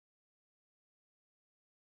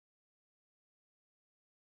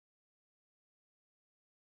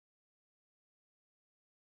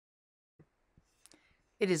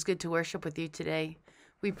It is good to worship with you today.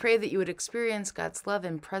 We pray that you would experience God's love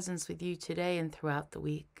and presence with you today and throughout the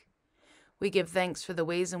week. We give thanks for the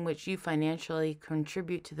ways in which you financially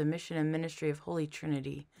contribute to the mission and ministry of Holy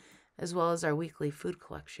Trinity, as well as our weekly food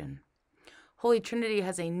collection. Holy Trinity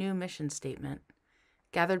has a new mission statement: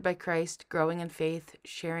 gathered by Christ, growing in faith,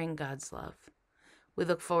 sharing God's love. We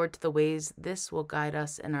look forward to the ways this will guide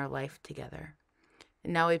us in our life together.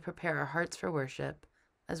 And now we prepare our hearts for worship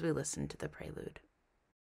as we listen to the prelude.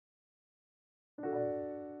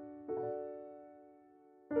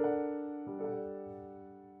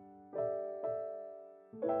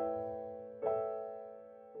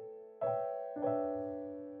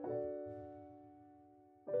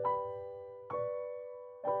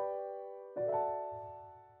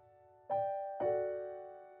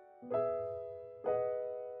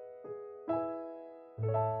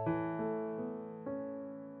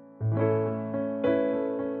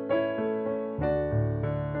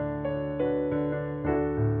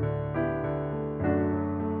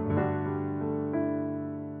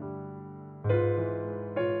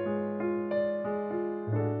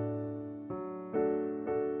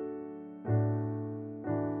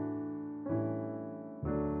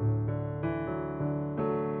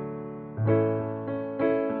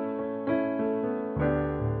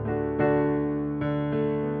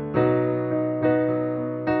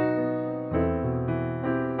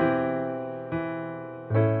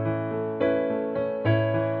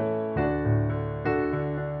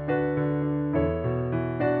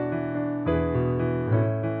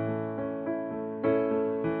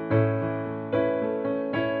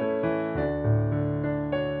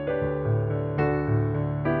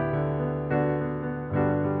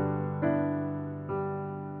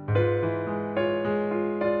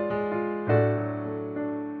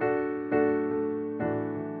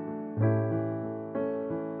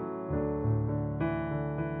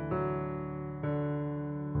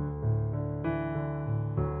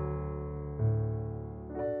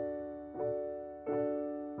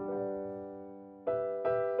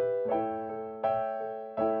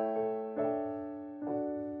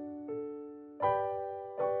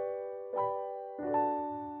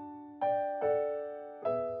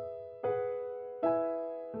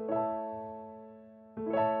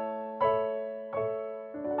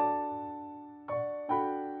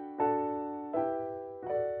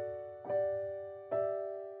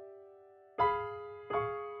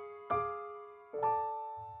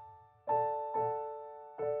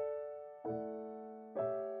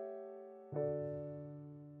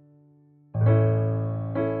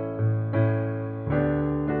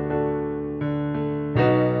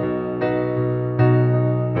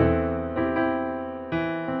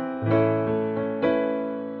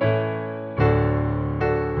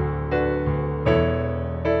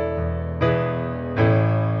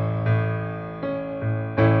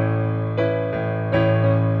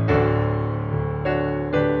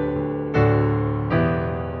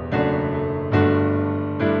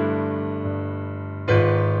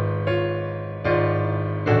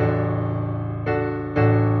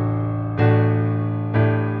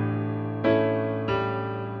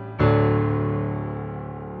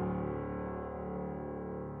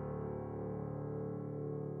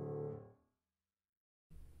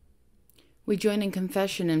 We join in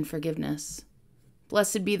confession and forgiveness.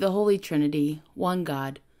 Blessed be the Holy Trinity, one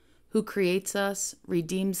God, who creates us,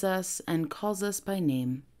 redeems us, and calls us by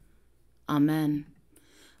name. Amen.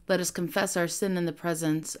 Let us confess our sin in the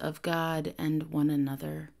presence of God and one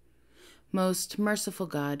another. Most merciful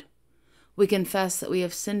God, we confess that we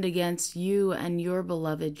have sinned against you and your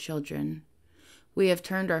beloved children. We have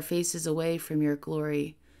turned our faces away from your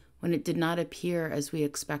glory when it did not appear as we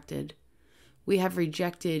expected. We have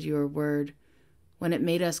rejected your word when it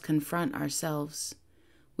made us confront ourselves.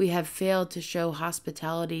 We have failed to show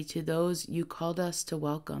hospitality to those you called us to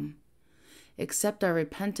welcome. Accept our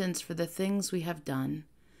repentance for the things we have done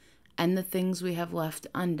and the things we have left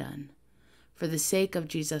undone. For the sake of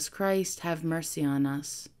Jesus Christ, have mercy on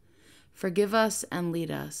us. Forgive us and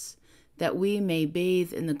lead us, that we may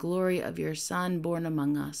bathe in the glory of your Son born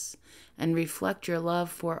among us and reflect your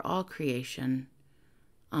love for all creation.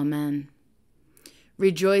 Amen.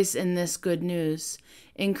 Rejoice in this good news.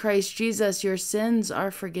 In Christ Jesus, your sins are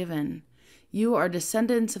forgiven. You are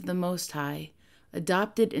descendants of the Most High,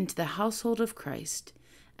 adopted into the household of Christ,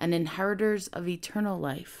 and inheritors of eternal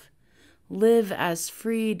life. Live as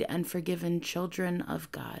freed and forgiven children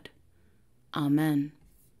of God. Amen.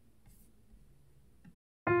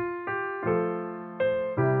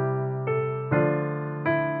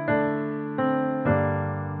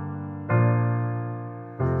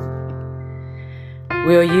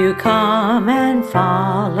 Will you come and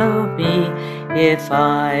follow me if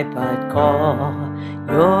I but call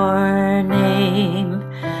your name?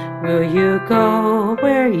 Will you go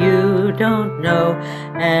where you don't know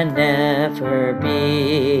and never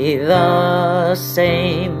be the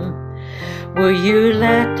same? Will you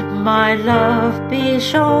let my love be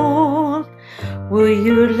shown? Will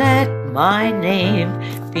you let my name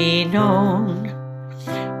be known?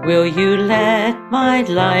 Will you let my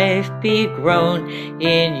life be grown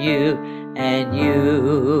in you and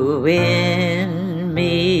you in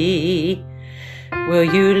me? Will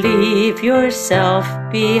you leave yourself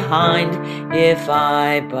behind if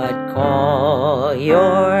I but call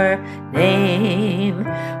your name?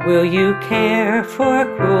 Will you care for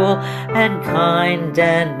cruel and kind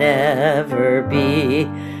and never be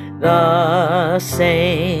the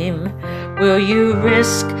same? Will you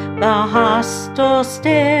risk the hostile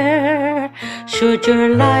stare? Should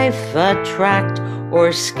your life attract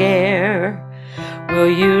or scare? Will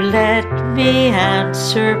you let me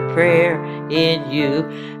answer prayer in you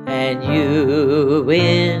and you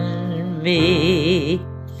in me?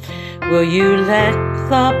 Will you let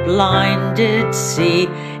the blinded see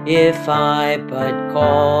if I but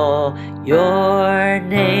call your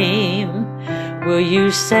name? Will you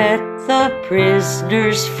set the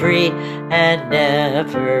prisoners free and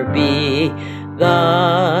never be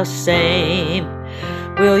the same?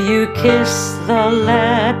 Will you kiss the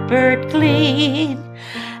leopard clean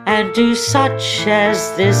and do such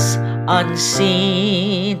as this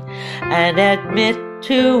unseen and admit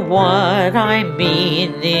to what I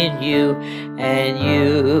mean in you and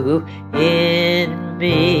you in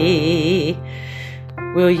me?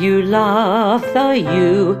 Will you love the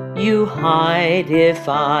you hide if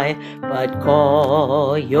I but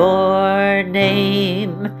call your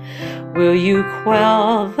name? Will you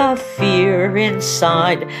quell the fear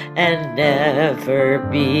inside and never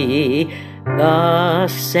be the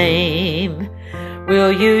same?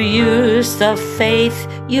 Will you use the faith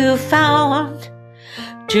you found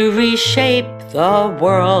to reshape the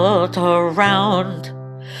world around?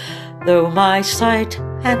 Though my sight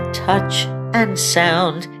and touch and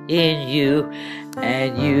sound in you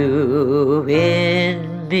and you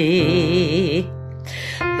in me.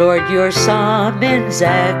 Lord, your summons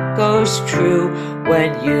echoes true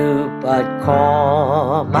when you but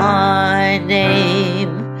call my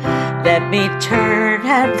name. Let me turn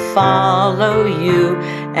and follow you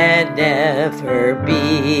and never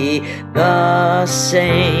be the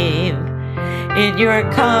same. In your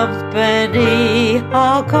company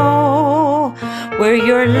I'll go where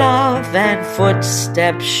your love and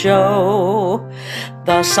footsteps show.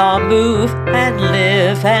 Thus I'll move and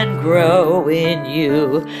live and grow in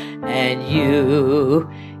you and you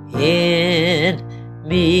in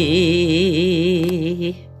me.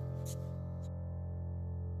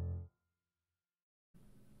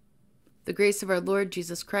 The grace of our Lord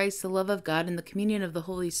Jesus Christ, the love of God, and the communion of the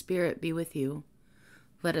Holy Spirit be with you.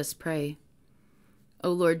 Let us pray.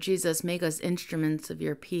 O Lord Jesus, make us instruments of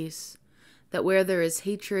your peace, that where there is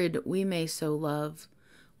hatred, we may sow love,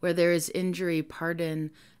 where there is injury, pardon,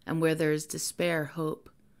 and where there is despair, hope.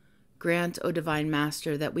 Grant, O Divine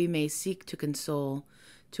Master, that we may seek to console,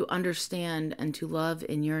 to understand, and to love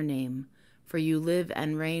in your name, for you live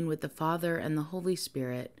and reign with the Father and the Holy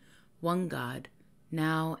Spirit, one God,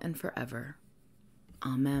 now and forever.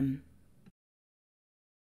 Amen.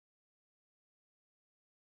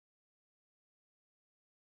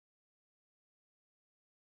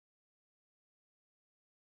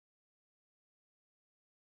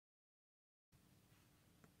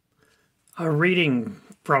 A reading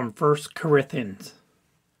from 1 Corinthians.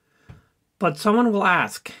 But someone will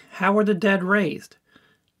ask, how are the dead raised?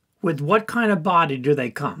 With what kind of body do they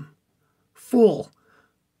come? Fool,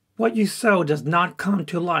 what you sow does not come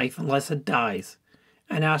to life unless it dies.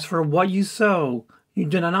 And as for what you sow, you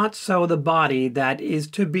do not sow the body that is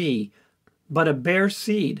to be, but a bare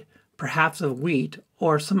seed, perhaps of wheat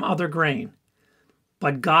or some other grain.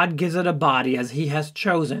 But God gives it a body as he has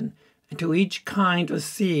chosen, and to each kind of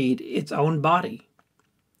seed its own body.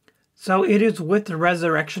 So it is with the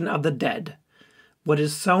resurrection of the dead. What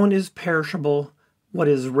is sown is perishable, what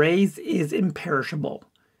is raised is imperishable.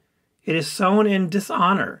 It is sown in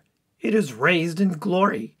dishonor, it is raised in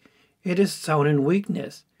glory. It is sown in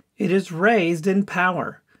weakness, it is raised in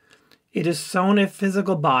power. It is sown a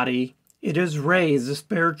physical body, it is raised a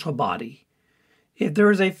spiritual body. If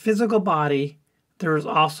there is a physical body, there is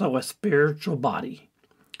also a spiritual body.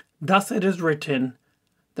 Thus it is written,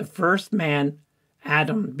 the first man,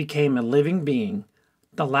 Adam, became a living being.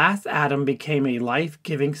 The last Adam became a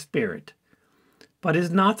life-giving spirit. But it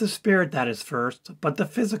is not the spirit that is first, but the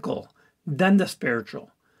physical, then the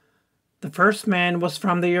spiritual. The first man was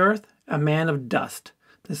from the earth, a man of dust.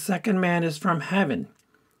 The second man is from heaven.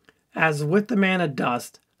 As with the man of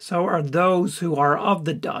dust, so are those who are of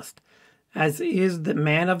the dust. As is the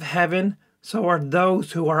man of heaven, so are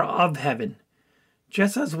those who are of heaven.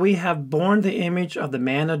 Just as we have borne the image of the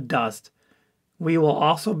man of dust, we will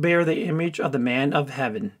also bear the image of the man of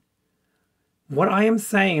heaven. What I am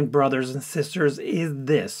saying, brothers and sisters, is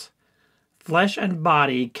this: flesh and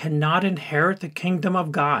body cannot inherit the kingdom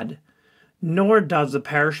of God, nor does the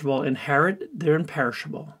perishable inherit the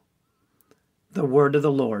imperishable. The word of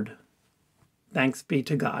the Lord. Thanks be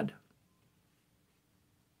to God.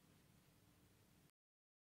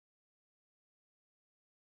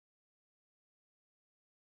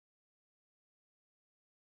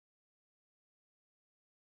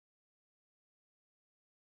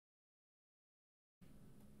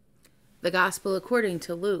 The Gospel according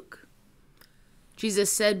to Luke.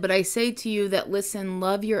 Jesus said, "But I say to you that listen,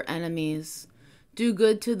 love your enemies, do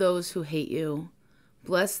good to those who hate you,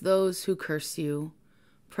 bless those who curse you,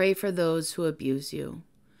 pray for those who abuse you.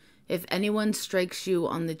 If anyone strikes you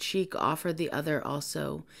on the cheek, offer the other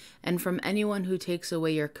also, and from anyone who takes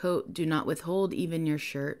away your coat, do not withhold even your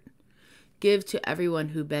shirt. Give to everyone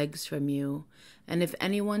who begs from you, and if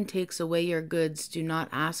anyone takes away your goods, do not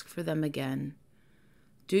ask for them again.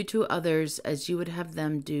 Do to others as you would have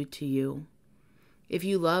them do to you. If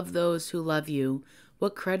you love those who love you,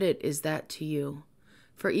 what credit is that to you?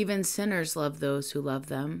 For even sinners love those who love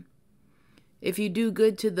them. If you do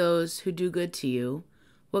good to those who do good to you,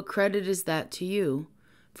 what credit is that to you?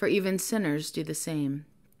 For even sinners do the same.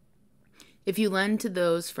 If you lend to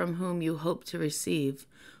those from whom you hope to receive,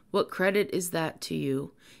 what credit is that to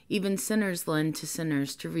you? Even sinners lend to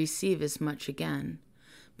sinners to receive as much again.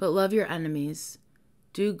 But love your enemies.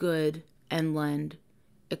 Do good and lend,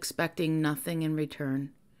 expecting nothing in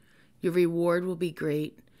return. Your reward will be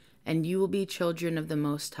great, and you will be children of the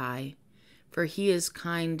Most High, for He is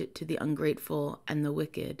kind to the ungrateful and the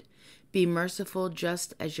wicked. Be merciful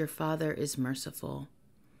just as your Father is merciful.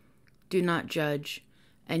 Do not judge,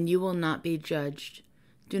 and you will not be judged.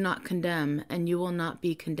 Do not condemn, and you will not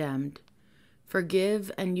be condemned.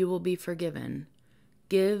 Forgive, and you will be forgiven.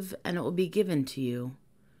 Give, and it will be given to you.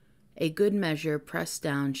 A good measure, pressed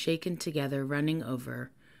down, shaken together, running over,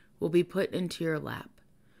 will be put into your lap.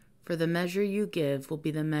 For the measure you give will be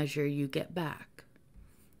the measure you get back.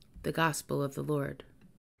 The Gospel of the Lord.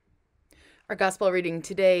 Our Gospel reading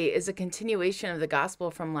today is a continuation of the Gospel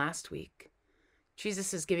from last week.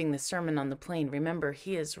 Jesus is giving the Sermon on the Plain. Remember,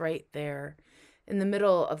 He is right there in the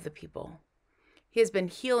middle of the people. He has been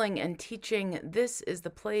healing and teaching. This is the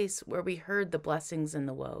place where we heard the blessings and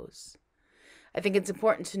the woes. I think it's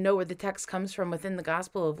important to know where the text comes from within the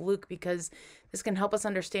Gospel of Luke, because this can help us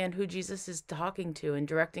understand who Jesus is talking to and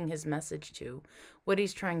directing His message to, what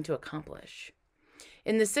He's trying to accomplish.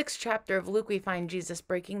 In the 6th chapter of Luke, we find Jesus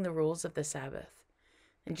breaking the rules of the Sabbath.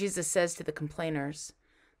 And Jesus says to the complainers,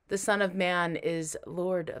 "The Son of Man is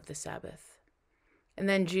Lord of the Sabbath." And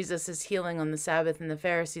then Jesus is healing on the Sabbath, and the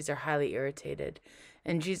Pharisees are highly irritated.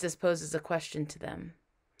 And Jesus poses a question to them.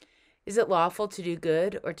 Is it lawful to do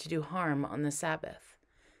good or to do harm on the Sabbath?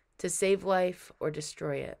 To save life or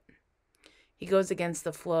destroy it? He goes against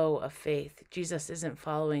the flow of faith. Jesus isn't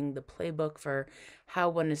following the playbook for how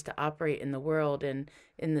one is to operate in the world and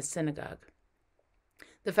in the synagogue.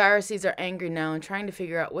 The Pharisees are angry now and trying to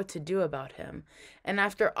figure out what to do about Him. And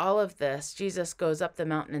after all of this, Jesus goes up the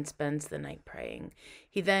mountain and spends the night praying.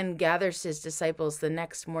 He then gathers His disciples the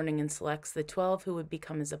next morning and selects the 12 who would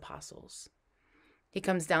become His apostles. He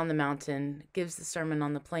comes down the mountain, gives the Sermon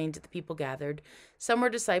on the Plain to the people gathered. Some were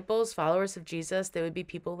disciples, followers of Jesus. They would be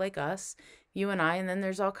people like us, you and I, and then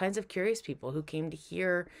there's all kinds of curious people who came to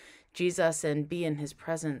hear Jesus and be in His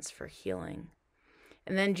presence for healing.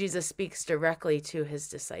 And then Jesus speaks directly to His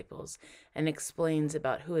disciples and explains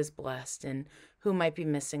about who is blessed and who might be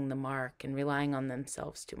missing the mark and relying on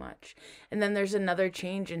themselves too much. And then there's another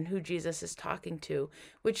change in who Jesus is talking to,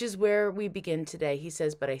 which is where we begin today. He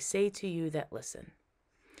says, "But I say to you that listen."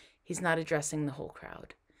 He's not addressing the whole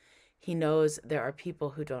crowd. He knows there are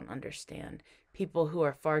people who don't understand, people who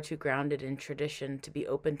are far too grounded in tradition to be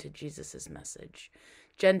open to Jesus' message,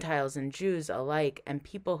 Gentiles and Jews alike, and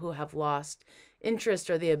people who have lost interest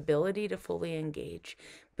or the ability to fully engage.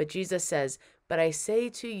 But Jesus says, "But I say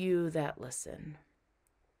to you that listen."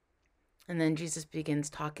 And then Jesus begins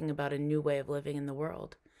talking about a new way of living in the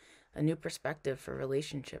world, a new perspective for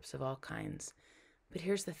relationships of all kinds. But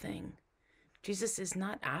here's the thing. Jesus is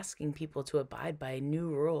not asking people to abide by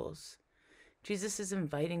new rules. Jesus is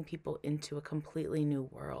inviting people into a completely new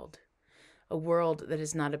world, a world that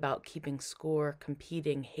is not about keeping score,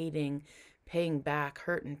 competing, hating, paying back,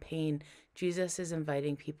 hurt and pain. Jesus is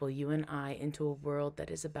inviting people, you and I, into a world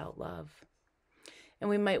that is about love. And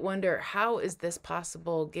we might wonder, how is this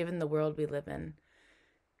possible given the world we live in?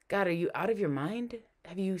 God, are you out of your mind?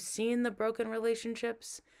 Have you seen the broken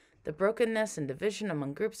relationships, the brokenness and division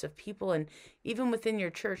among groups of people, and even within your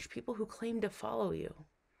church, people who claim to follow you?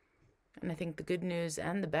 And I think the good news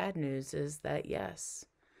and the bad news is that, yes,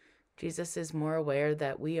 Jesus is more aware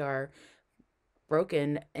that we are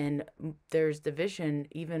broken and there's division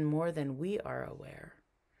even more than we are aware.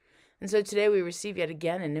 And so today we receive yet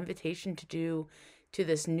again an invitation to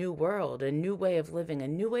this new world, a new way of living, a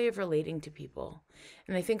new way of relating to people.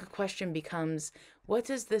 And I think a question becomes, what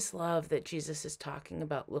does this love that Jesus is talking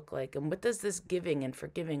about look like? And what does this giving and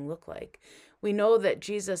forgiving look like? We know that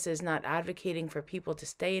Jesus is not advocating for people to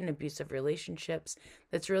stay in abusive relationships.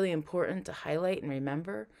 That's really important to highlight and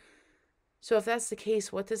remember. So if that's the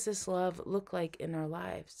case, what does this love look like in our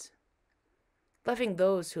lives? Loving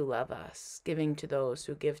those who love us, giving to those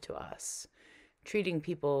who give to us, treating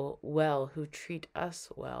people well who treat us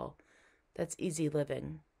well. That's easy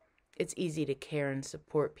living. It's easy to care and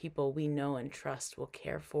support people we know and trust will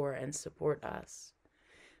care for and support us.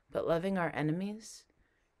 But loving our enemies,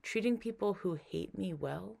 treating people who hate me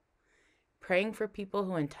well, praying for people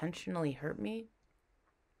who intentionally hurt me,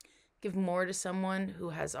 give more to someone who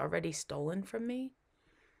has already stolen from me,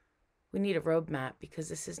 we need a roadmap because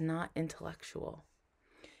this is not intellectual.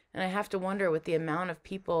 And I have to wonder, with the amount of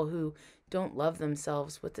people who don't love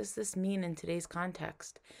themselves, what does this mean in today's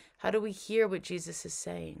context? How do we hear what Jesus is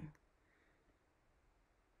saying?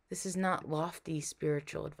 This is not lofty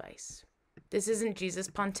spiritual advice. This isn't Jesus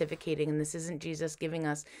pontificating, and this isn't Jesus giving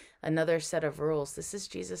us another set of rules. This is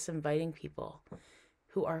Jesus inviting people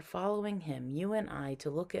who are following him, you and I, to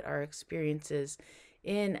look at our experiences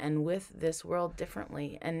in and with this world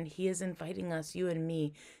differently. And he is inviting us, you and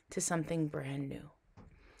me, to something brand new.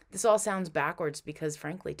 This all sounds backwards because,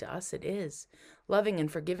 frankly, to us it is. Loving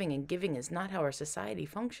and forgiving and giving is not how our society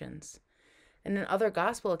functions. And in other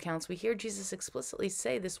gospel accounts, we hear Jesus explicitly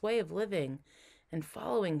say this way of living and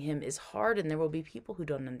following him is hard, and there will be people who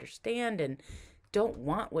don't understand and don't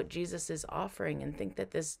want what Jesus is offering and think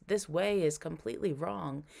that this way is completely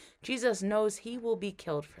wrong. Jesus knows he will be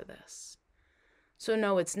killed for this. So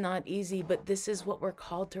no, it's not easy, but this is what we're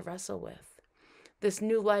called to wrestle with. This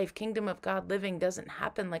new life, kingdom of God living, doesn't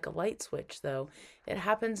happen like a light switch, though. It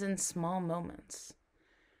happens in small moments.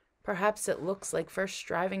 Perhaps it looks like first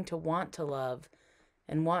striving to want to love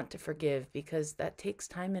and want to forgive, because that takes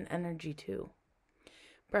time and energy too.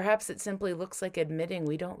 Perhaps it simply looks like admitting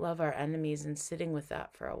we don't love our enemies and sitting with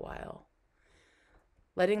that for a while.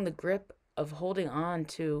 Letting the grip of holding on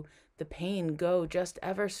to the pain go just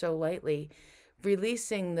ever so lightly,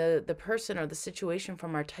 releasing the person or the situation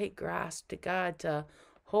from our tight grasp to God to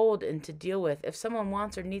hold and to deal with. If someone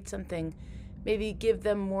wants or needs something, maybe give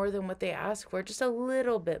them more than what they ask for, just a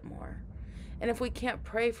little bit more. And if we can't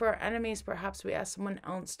pray for our enemies, perhaps we ask someone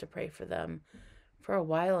else to pray for them for a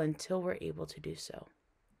while until we're able to do so.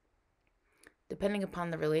 Depending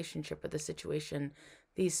upon the relationship or the situation,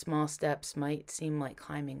 these small steps might seem like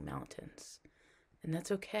climbing mountains. And that's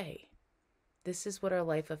okay. This is what our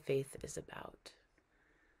life of faith is about.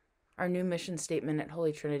 Our new mission statement at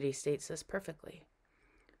Holy Trinity states this perfectly.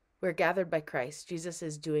 We're gathered by Christ. Jesus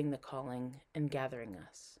is doing the calling and gathering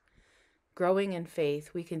us. Growing in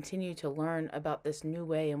faith, we continue to learn about this new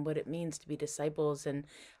way and what it means to be disciples and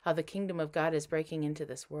how the kingdom of God is breaking into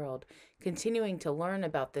this world. Continuing to learn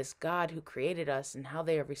about this God who created us and how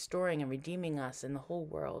they are restoring and redeeming us in the whole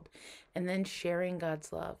world. And then sharing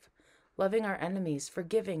God's love. Loving our enemies,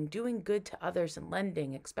 forgiving, doing good to others, and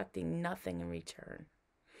lending, expecting nothing in return.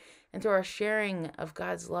 And through our sharing of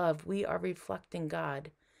God's love, we are reflecting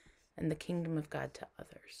God and the kingdom of God to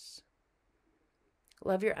others.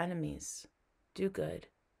 Love your enemies, do good,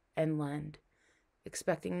 and lend,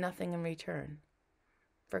 expecting nothing in return.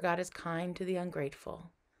 For God is kind to the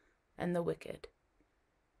ungrateful and the wicked.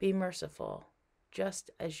 Be merciful, just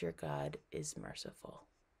as your God is merciful.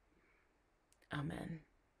 Amen.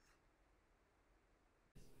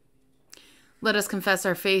 Let us confess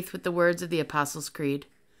our faith with the words of the Apostles' Creed.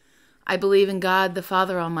 I believe in God, the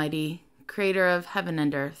Father Almighty, creator of heaven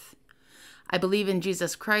and earth. I believe in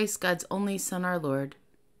Jesus Christ, God's only Son, our Lord,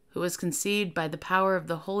 who was conceived by the power of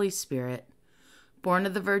the Holy Spirit, born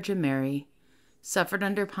of the Virgin Mary, suffered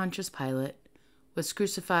under Pontius Pilate, was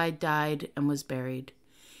crucified, died, and was buried.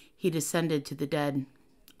 He descended to the dead.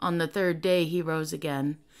 On the third day he rose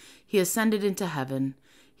again. He ascended into heaven.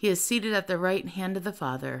 He is seated at the right hand of the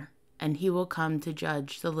Father, and he will come to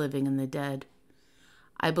judge the living and the dead.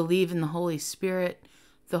 I believe in the Holy Spirit,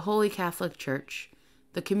 the Holy Catholic Church,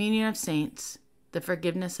 the communion of saints, the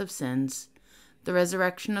forgiveness of sins, the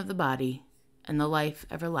resurrection of the body, and the life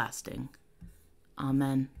everlasting.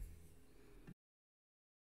 Amen.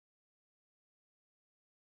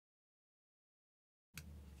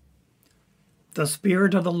 The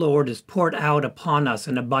Spirit of the Lord is poured out upon us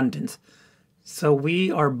in abundance, so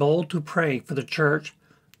we are bold to pray for the church,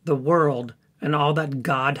 the world, and all that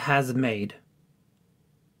God has made.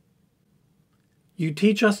 You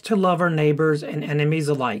teach us to love our neighbors and enemies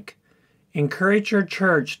alike. Encourage your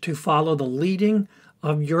church to follow the leading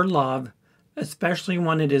of your love, especially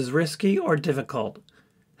when it is risky or difficult.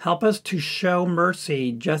 Help us to show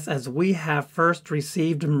mercy just as we have first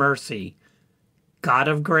received mercy. God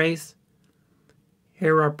of grace,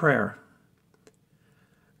 hear our prayer.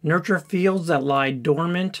 Nurture fields that lie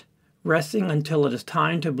dormant, resting until it is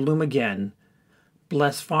time to bloom again.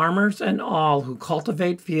 Bless farmers and all who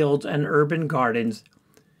cultivate fields and urban gardens.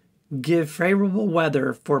 Give favorable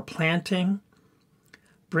weather for planting.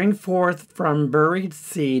 Bring forth from buried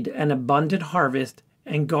seed an abundant harvest,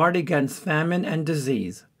 and guard against famine and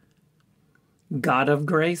disease. God of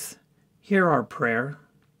grace, hear our prayer.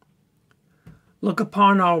 Look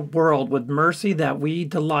upon our world with mercy that we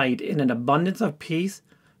delight in an abundance of peace.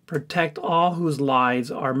 Protect all whose lives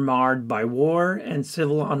are marred by war and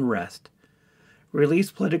civil unrest.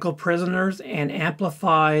 Release political prisoners and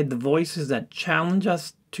amplify the voices that challenge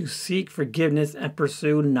us to seek forgiveness and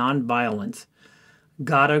pursue nonviolence.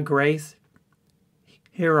 God of grace,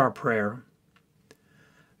 hear our prayer.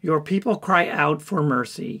 Your people cry out for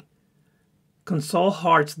mercy. Console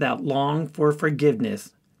hearts that long for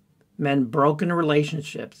forgiveness. Mend broken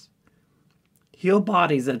relationships. Heal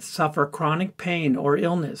bodies that suffer chronic pain or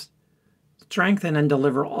illness. Strengthen and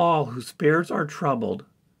deliver all whose spirits are troubled.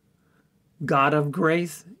 God of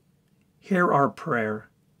grace, hear our prayer.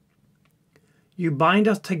 You bind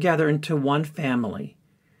us together into one family.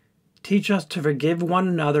 Teach us to forgive one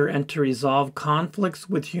another and to resolve conflicts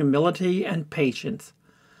with humility and patience.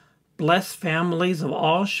 Bless families of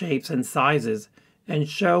all shapes and sizes, and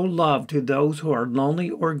show love to those who are lonely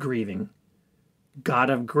or grieving. God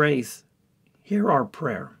of grace, hear our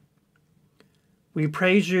prayer. We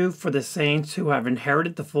praise you for the saints who have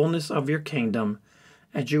inherited the fullness of your kingdom,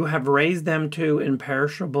 as you have raised them to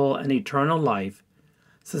imperishable and eternal life.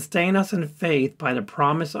 Sustain us in faith by the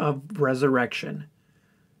promise of resurrection.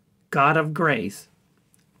 God of grace,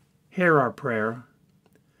 hear our prayer.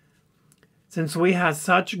 Since we have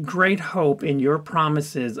such great hope in your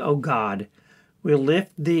promises, O God, we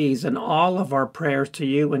lift these and all of our prayers to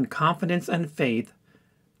you in confidence and faith,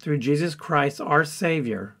 through Jesus Christ our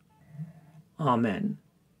Savior. Amen.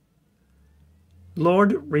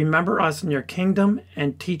 Lord, remember us in your kingdom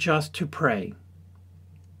and teach us to pray.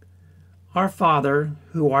 Our Father,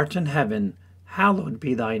 who art in heaven, hallowed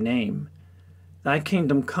be thy name. Thy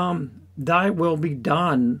kingdom come, thy will be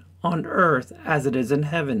done on earth as it is in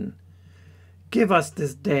heaven. Give us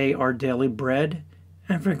this day our daily bread,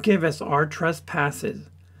 and forgive us our trespasses,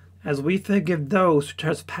 as we forgive those who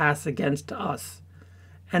trespass against us.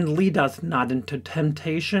 And lead us not into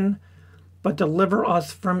temptation, but deliver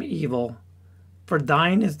us from evil. For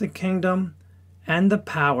thine is the kingdom, and the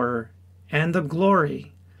power, and the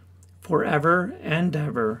glory, forever and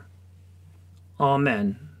ever.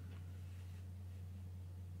 Amen.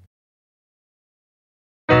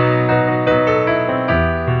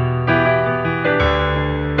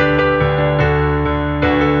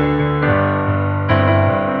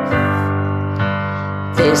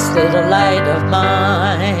 This little light of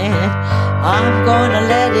mine, I'm gonna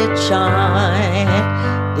let it shine.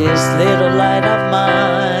 This little light of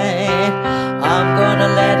mine, I'm gonna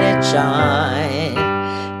let it shine.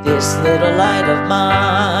 This little light of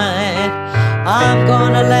mine, I'm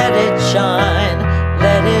gonna let it shine.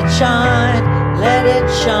 Let it shine, let it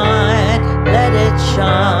shine, let it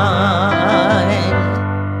shine.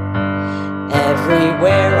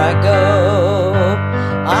 Everywhere I go,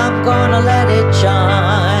 I'm gonna let it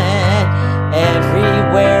shine.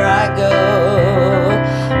 Everywhere I go,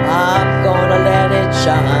 I'm gonna let it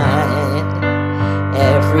shine.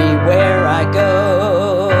 Everywhere I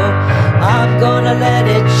go, I'm gonna let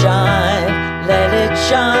it shine. Let it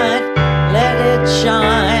shine, let it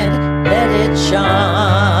shine, let it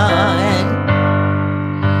shine.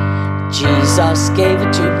 Jesus gave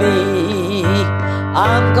it to me,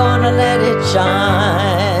 I'm gonna let it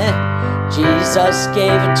shine. Jesus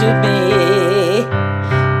gave it to me,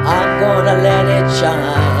 I'm gonna let it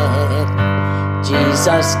shine.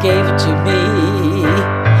 Jesus gave it to me,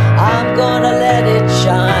 I'm gonna let it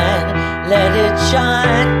shine. Let it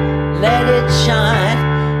shine, let it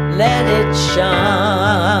shine, let it shine.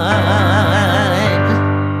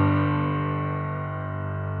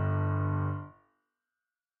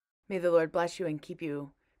 May the Lord bless you and keep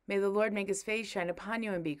you. May the Lord make his face shine upon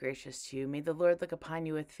you and be gracious to you. May the Lord look upon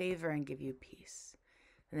you with favor and give you peace.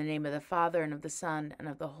 In the name of the Father, and of the Son, and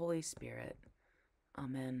of the Holy Spirit.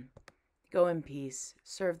 Amen. Go in peace.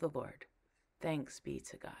 Serve the Lord. Thanks be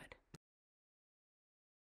to God.